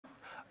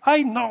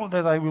I know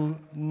that I will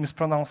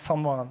mispronounce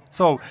someone.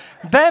 So,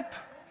 Deb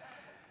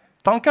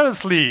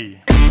Tankersley.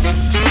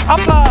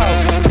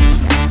 Applause!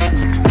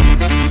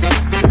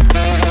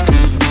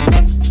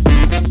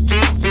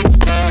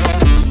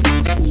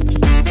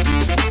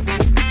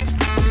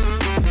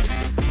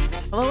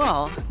 Hello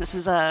all. This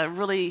is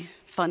really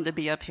fun to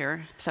be up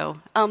here. So,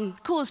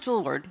 coolest tool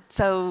award.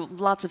 So,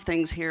 lots of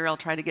things here. I'll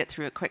try to get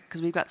through it quick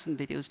because we've got some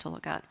videos to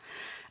look at.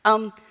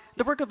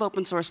 The work of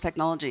open source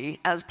technology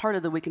as part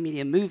of the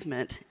Wikimedia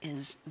movement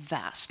is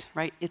vast,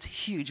 right? It's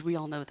huge. We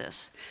all know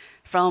this.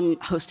 From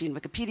hosting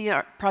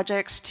Wikipedia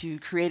projects to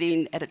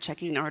creating,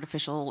 edit-checking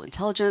artificial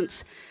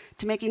intelligence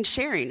to making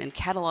sharing and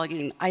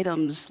cataloging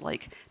items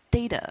like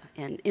data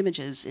and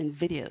images and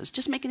videos,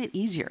 just making it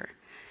easier.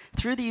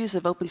 Through the use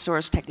of open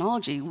source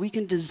technology, we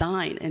can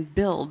design and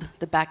build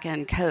the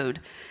back-end code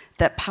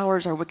that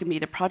powers our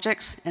Wikimedia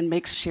projects and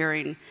makes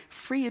sharing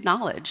free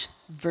knowledge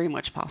very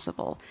much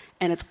possible,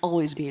 and it's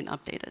always being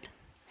updated.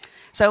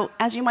 So,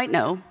 as you might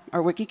know,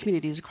 our wiki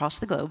communities across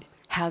the globe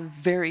have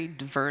very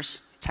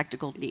diverse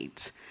technical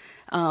needs.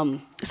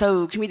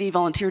 So community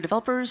volunteer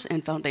developers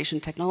and foundation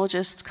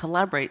technologists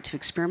collaborate to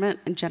experiment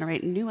and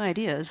generate new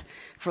ideas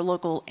for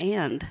local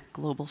and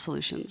global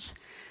solutions.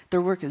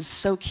 Their work is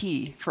so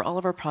key for all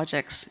of our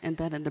projects and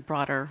then in the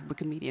broader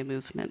Wikimedia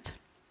movement.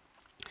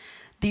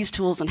 These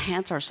tools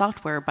enhance our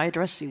software by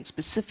addressing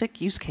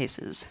specific use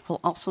cases while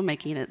also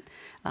making it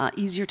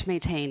easier to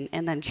maintain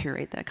and then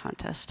curate that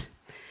content.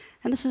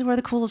 And this is where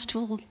the Coolest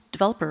Tool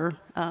Developer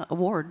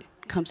Award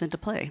comes into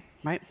play,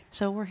 right?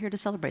 So we're here to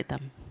celebrate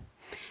them.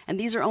 And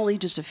these are only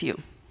just a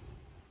few.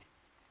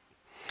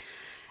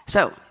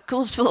 So,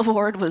 Coolest Tool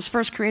Award was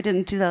first created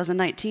in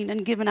 2019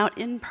 and given out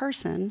in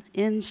person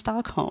in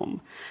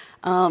Stockholm.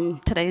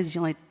 Today is the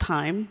only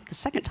time, the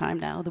second time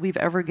now, that we've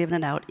ever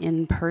given it out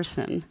in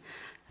person.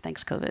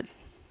 Thanks, COVID.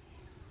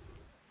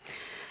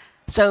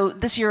 So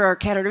this year, our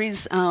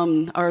categories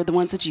are the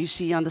ones that you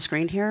see on the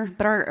screen here,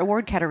 but our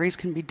award categories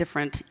can be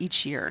different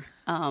each year.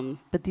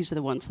 But these are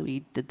the ones that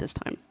we did this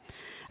time.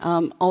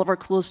 All of our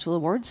Coolest Tool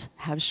Awards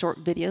have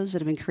short videos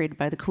that have been created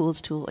by the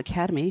Coolest Tool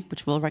Academy,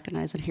 which we'll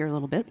recognize in here a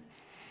little bit.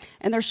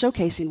 And they're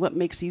showcasing what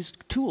makes these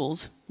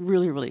tools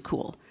really, really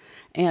cool.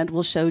 And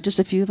we'll show just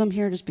a few of them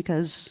here just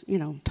because, you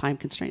know, time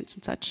constraints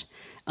and such.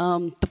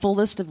 The full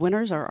list of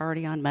winners are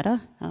already on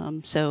Meta,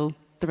 so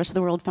the rest of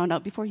the world found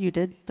out before you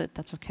did, but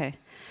that's okay.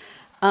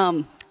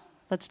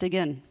 Let's dig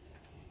in.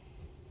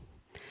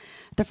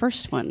 The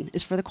first one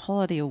is for the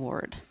Quality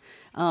Award.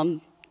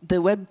 The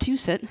Web 2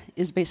 Sit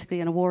is basically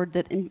an award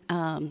that,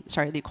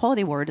 the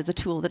Quality Award is a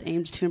tool that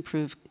aims to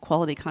improve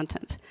quality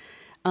content.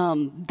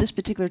 This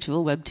particular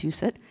tool, Web 2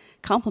 Sit,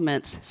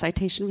 complements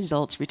citation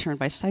results returned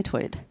by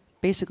Citoid.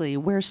 Basically,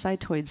 where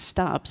Citoid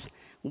stops,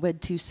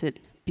 Web 2 Sit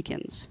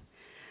begins.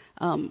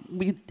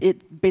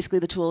 Basically,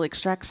 the tool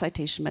extracts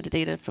citation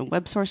metadata from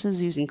web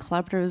sources using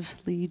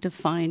collaboratively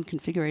defined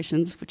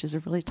configurations, which is a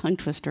really tongue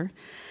twister,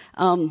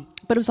 but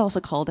it was also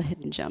called a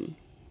hidden gem.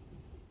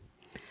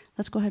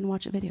 Let's go ahead and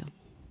watch a video.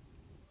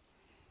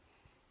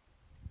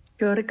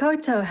 Kia ora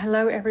koutou.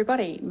 Hello,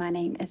 everybody. My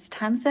name is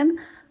Tamsin.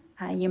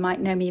 You might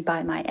know me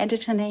by my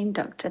editor name,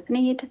 Dr.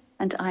 Thneed,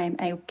 and I am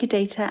a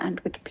Wikidata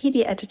and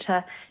Wikipedia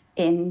editor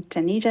in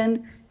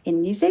Dunedin,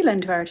 in New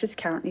Zealand, where it is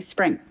currently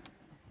spring.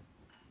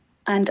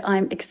 And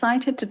I'm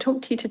excited to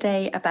talk to you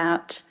today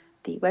about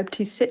the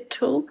Web2Sit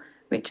tool,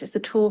 which is a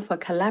tool for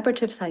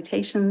collaborative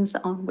citations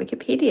on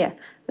Wikipedia.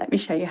 Let me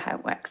show you how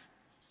it works.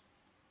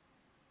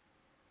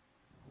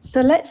 So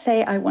let's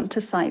say I want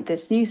to cite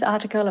this news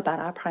article about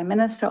our Prime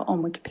Minister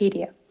on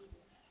Wikipedia.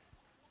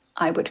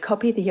 I would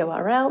copy the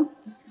URL,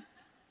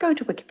 go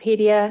to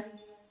Wikipedia,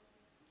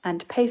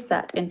 and paste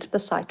that into the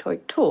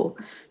Citoid tool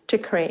to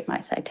create my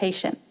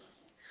citation.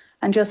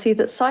 And you'll see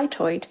that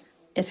Citoid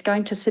is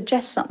going to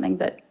suggest something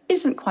that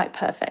isn't quite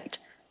perfect.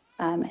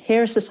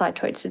 Here is the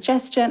Citoid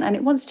suggestion, and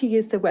it wants to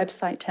use the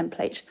website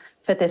template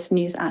for this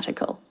news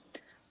article.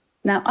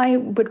 Now, I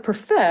would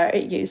prefer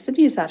it use the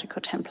news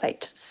article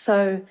template,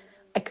 so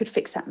I could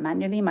fix that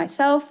manually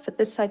myself for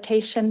this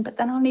citation, but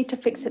then I'll need to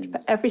fix it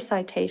for every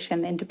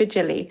citation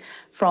individually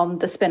from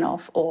the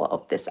spin-off or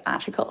of this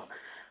article.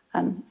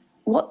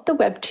 What the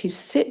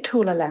Web2Sit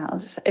tool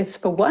allows is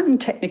for one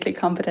technically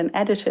competent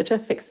editor to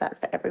fix that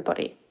for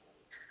everybody.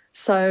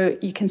 So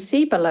you can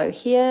see below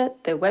here,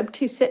 the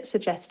Web2Sit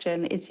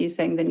suggestion is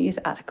using the news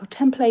article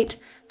template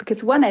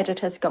because one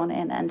editor has gone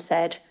in and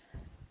said,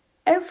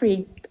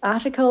 every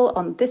article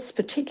on this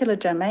particular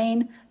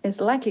domain is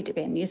likely to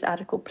be a news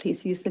article.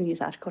 Please use the news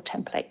article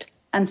template.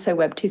 And so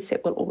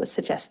Web2Sit will always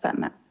suggest that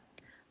now.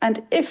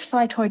 And if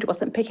Citoid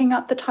wasn't picking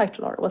up the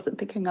title or it wasn't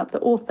picking up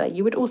the author,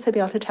 you would also be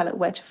able to tell it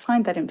where to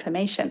find that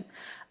information.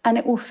 And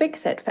it will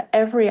fix it for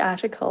every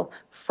article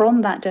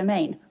from that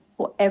domain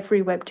for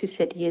every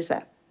Web2Sit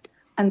user.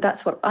 And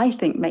that's what I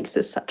think makes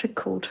this such a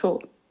cool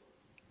tool.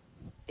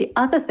 The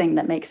other thing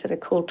that makes it a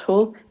cool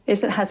tool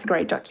is it has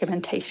great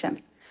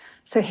documentation.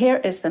 So here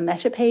is the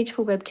meta page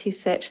for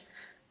Web2Sit.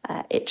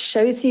 It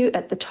shows you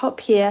at the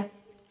top here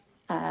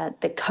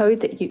the code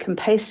that you can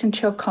paste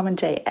into your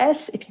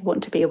CommonJS if you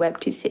want to be a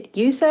Web2Sit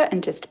user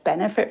and just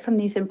benefit from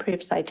these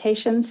improved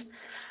citations.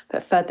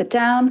 But further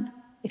down,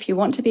 if you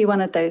want to be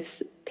one of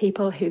those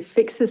people who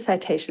fixes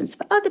citations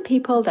for other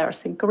people, there are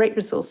some great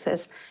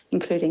resources,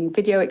 including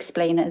video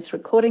explainers,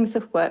 recordings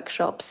of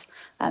workshops,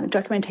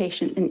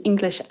 documentation in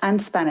English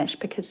and Spanish,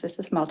 because this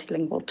is a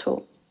multilingual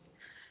tool.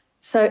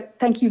 So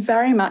thank you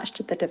very much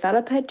to the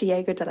developer,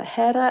 Diego de la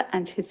Hera,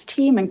 and his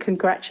team, and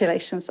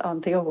congratulations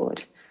on the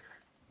award.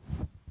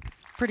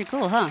 Pretty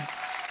cool, huh?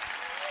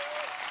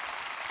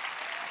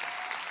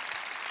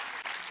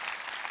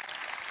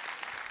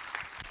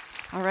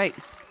 All right.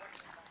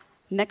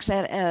 Next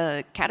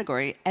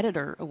category,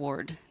 Editor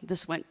Award.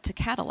 This went to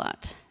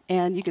Catalot.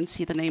 And you can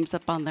see the names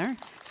up on there.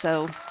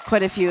 So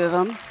quite a few of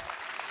them.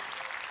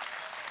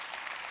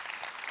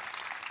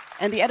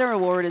 And the Editor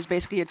Award is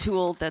basically a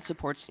tool that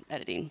supports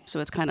editing.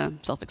 So it's kind of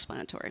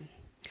self-explanatory.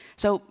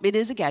 So it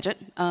is a gadget,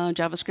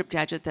 JavaScript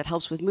gadget that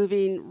helps with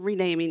moving,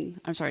 removing,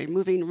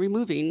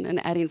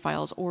 and adding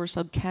files or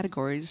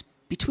subcategories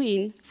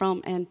between,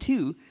 from, and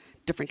to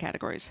different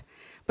categories.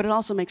 But it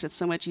also makes it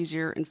so much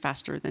easier and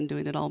faster than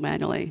doing it all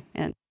manually,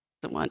 and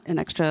doesn't want an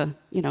extra,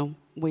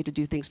 way to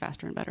do things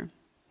faster and better.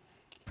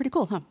 Pretty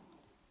cool, huh?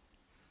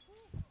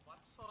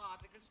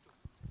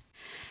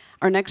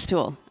 Our next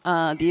tool,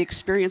 the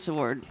Experience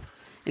Award,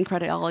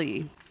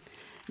 Incrediality.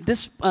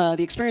 The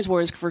Experience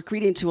Award is for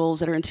creating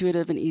tools that are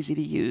intuitive and easy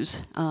to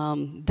use.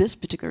 This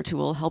particular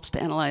tool helps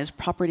to analyze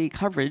property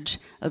coverage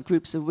of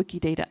groups of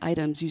Wikidata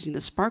items using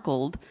the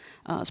Sparkle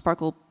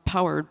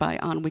powered by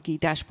OnWiki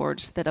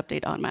dashboards that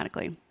update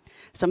automatically.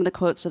 Some of the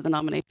quotes of the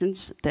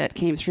nominations that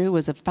came through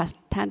was a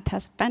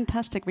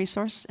fantastic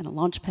resource and a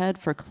launchpad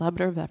for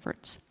collaborative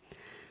efforts.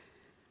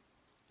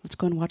 Let's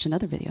go and watch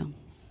another video.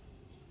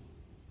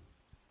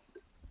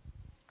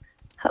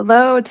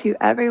 Hello to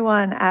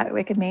everyone at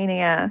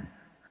Wikimania.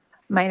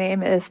 My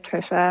name is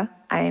Trisha.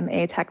 I am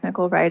a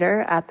technical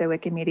writer at the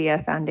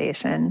Wikimedia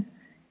Foundation,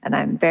 and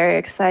I'm very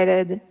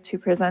excited to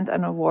present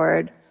an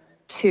award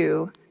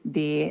to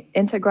the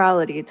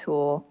Integrality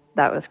tool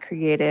that was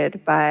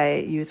created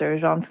by user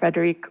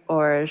Jean-Frédéric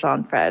or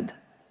Jean-Fred.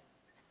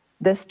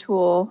 This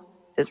tool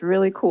is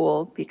really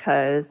cool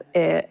because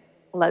it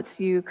lets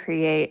you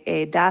create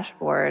a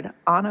dashboard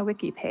on a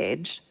wiki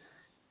page.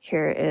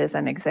 Here is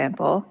an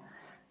example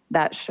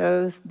that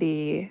shows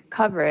the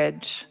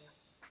coverage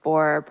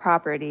for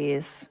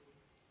properties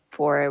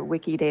for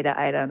Wikidata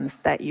items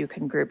that you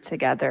can group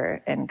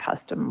together in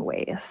custom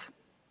ways.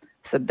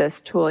 So this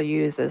tool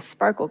uses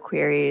Sparkle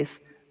queries,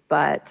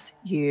 but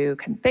you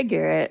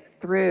configure it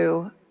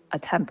through a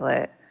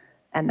template,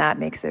 and that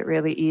makes it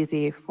really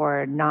easy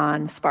for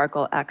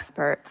non-Sparkle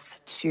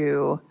experts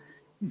to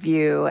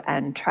view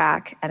and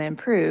track and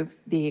improve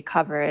the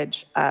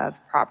coverage of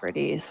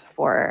properties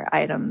for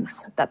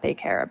items that they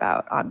care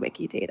about on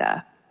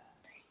Wikidata.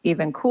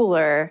 Even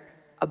cooler,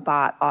 a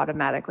bot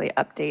automatically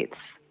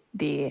updates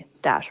the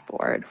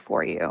dashboard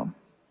for you.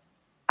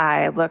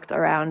 I looked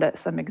around at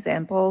some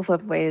examples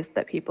of ways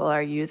that people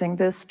are using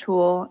this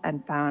tool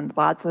and found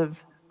lots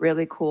of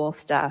really cool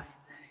stuff.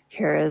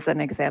 Here is an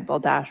example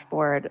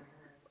dashboard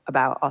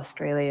about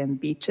Australian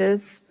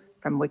beaches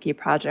from Wiki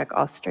Project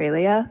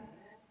Australia.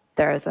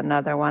 There is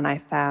another one I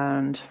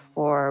found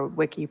for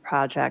Wiki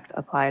Project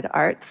Applied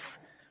Arts,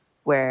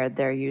 where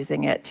they're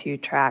using it to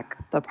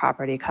track the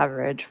property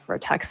coverage for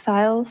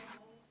textiles,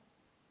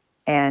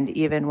 and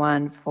even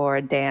one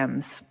for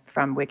dams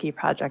from Wiki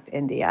Project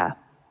India.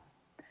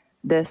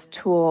 This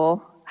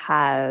tool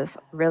has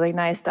really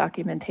nice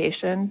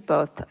documentation,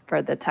 both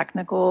for the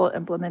technical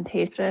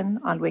implementation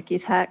on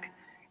Wikitech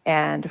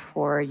and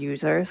for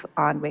users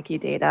on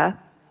Wikidata.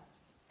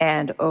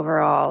 And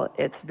overall,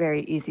 it's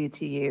very easy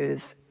to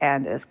use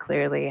and is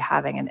clearly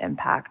having an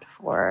impact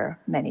for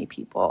many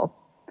people.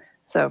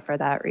 So for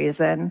that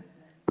reason,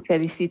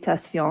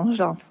 félicitations,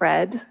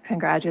 Jean-Fred,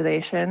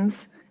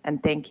 congratulations,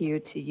 and thank you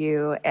to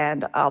you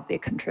and all the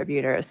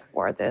contributors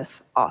for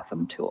this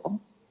awesome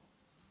tool.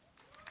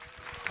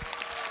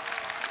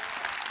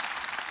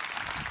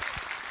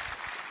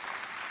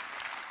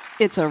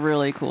 It's a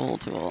really cool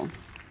tool.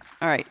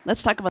 All right,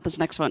 let's talk about this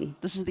next one.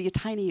 This is the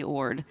Tiny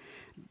Award.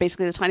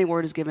 Basically, the Tiny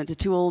Award is given to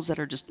tools that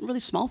are just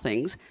really small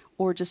things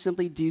or just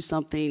simply do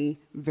something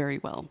very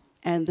well.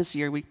 And this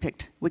year, we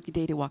picked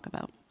Wikidata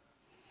Walkabout.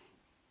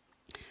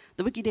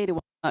 The Wikidata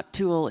Walkabout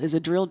tool is a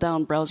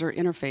drill-down browser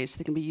interface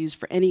that can be used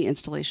for any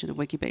installation of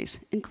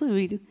Wikibase,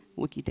 including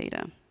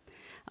Wikidata.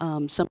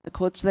 Some of the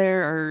quotes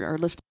there are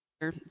listed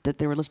here, that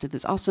they were listed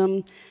as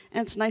awesome,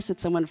 and it's nice that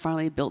someone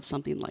finally built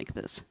something like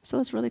this. So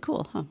that's really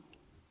cool, huh?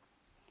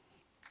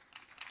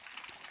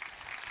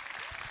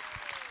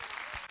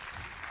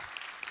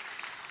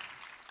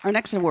 Our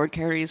next award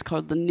category is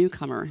called the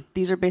Newcomer.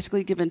 These are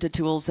basically given to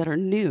tools that are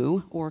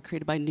new or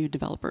created by new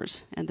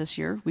developers. And this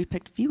year, we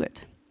picked View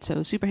It. So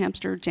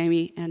Superhamster,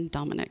 Jamie, and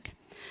Dominic.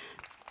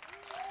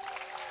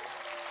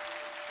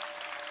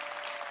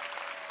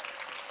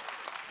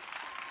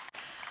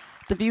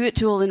 The View It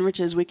tool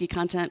enriches wiki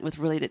content with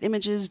related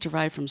images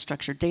derived from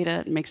structured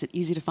data. It makes it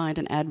easy to find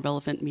and add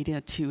relevant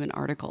media to an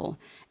article.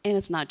 And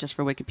it's not just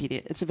for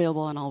Wikipedia. It's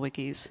available on all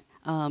wikis.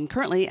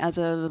 Currently, as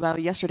of about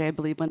yesterday, I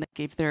believe, when they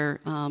gave their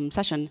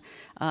session,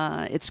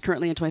 it's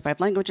currently in 25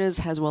 languages,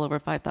 has well over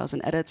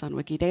 5,000 edits on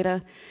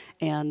Wikidata,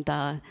 and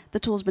the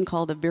tool has been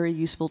called a very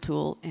useful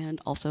tool and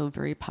also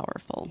very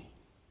powerful.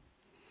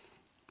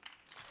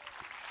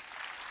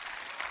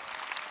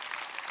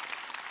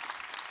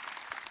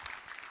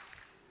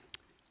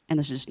 And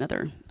this is just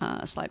another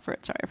slide for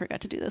it. Sorry, I forgot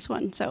to do this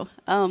one. So,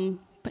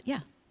 but yeah.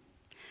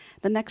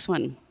 The next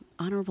one,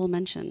 honorable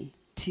mention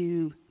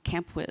to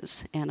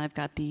CampWiz. And I've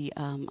got the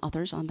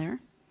authors on there.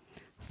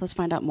 So let's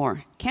find out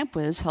more.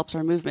 CampWiz helps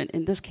our movement.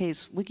 In this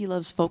case, Wiki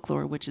Loves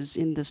Folklore, which is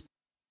in this,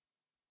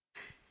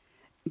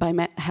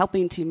 by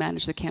helping to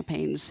manage the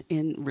campaigns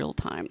in real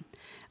time.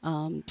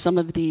 Some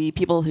of the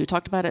people who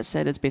talked about it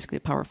said it's basically a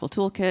powerful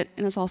toolkit,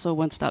 and it's also a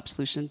one-stop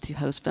solution to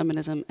host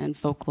feminism and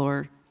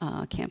folklore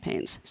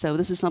campaigns. So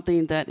this is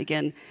something that,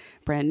 again,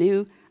 brand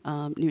new,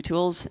 new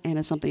tools, and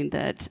it's something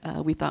that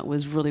we thought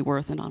was really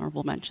worth an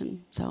honorable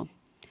mention. So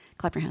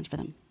clap your hands for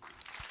them.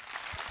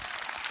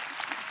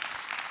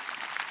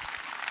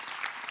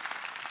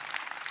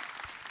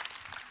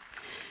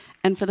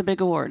 And for the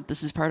big award,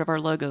 this is part of our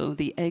logo,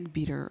 the Egg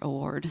Beater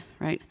Award,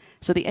 right?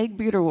 So the Egg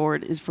Beater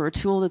Award is for a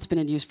tool that's been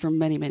in use for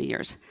many, many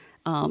years.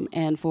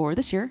 And for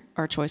this year,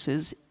 our choice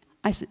is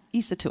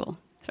ISA tool.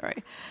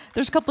 Sorry.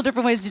 There's a couple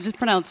different ways to just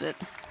pronounce it.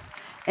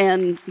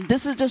 And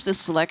this is just a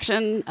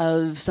selection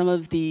of some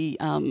of the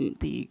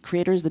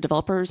creators, the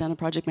developers, and the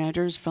project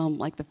managers from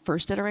like the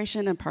first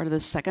iteration and part of the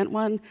second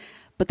one.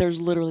 But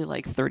there's literally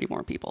like 30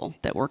 more people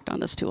that worked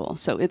on this tool.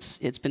 So it's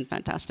been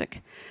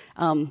fantastic.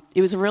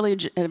 It was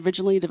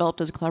originally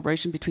developed as a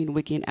collaboration between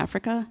Wiki in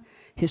Africa,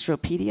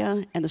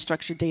 Histropedia, and the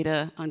Structured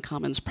Data on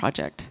Commons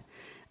project.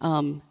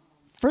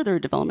 Further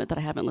development that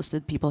I haven't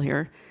listed people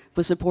here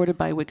was supported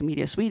by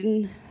Wikimedia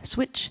Sweden,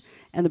 Switch,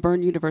 and the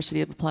Bern University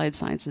of Applied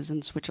Sciences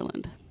in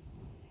Switzerland.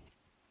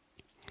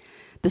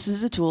 This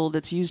is a tool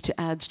that's used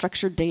to add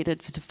structured data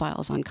to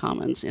files on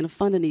Commons in a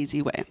fun and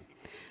easy way.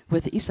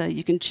 With ISA,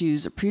 you can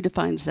choose a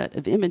predefined set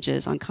of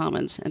images on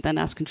Commons and then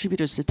ask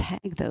contributors to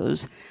tag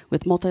those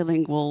with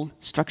multilingual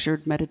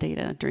structured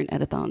metadata during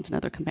editathons and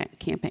other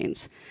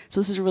campaigns. So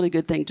this is a really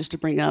good thing just to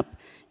bring up.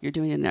 You're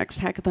doing a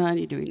next hackathon,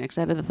 you're doing next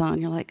editathon,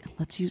 you're like,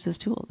 let's use this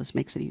tool. This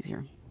makes it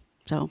easier.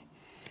 So,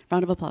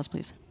 round of applause,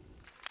 please.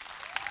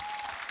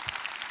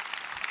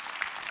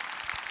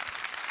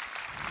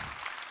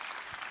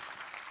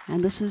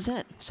 And this is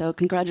it. So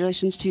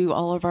congratulations to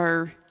all of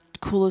our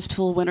coolest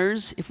tool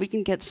winners. If we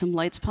can get some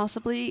lights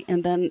possibly,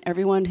 and then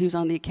everyone who's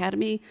on the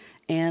Academy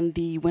and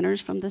the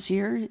winners from this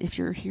year, if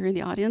you're here in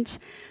the audience,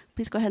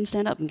 please go ahead and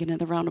stand up and get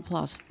another round of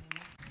applause.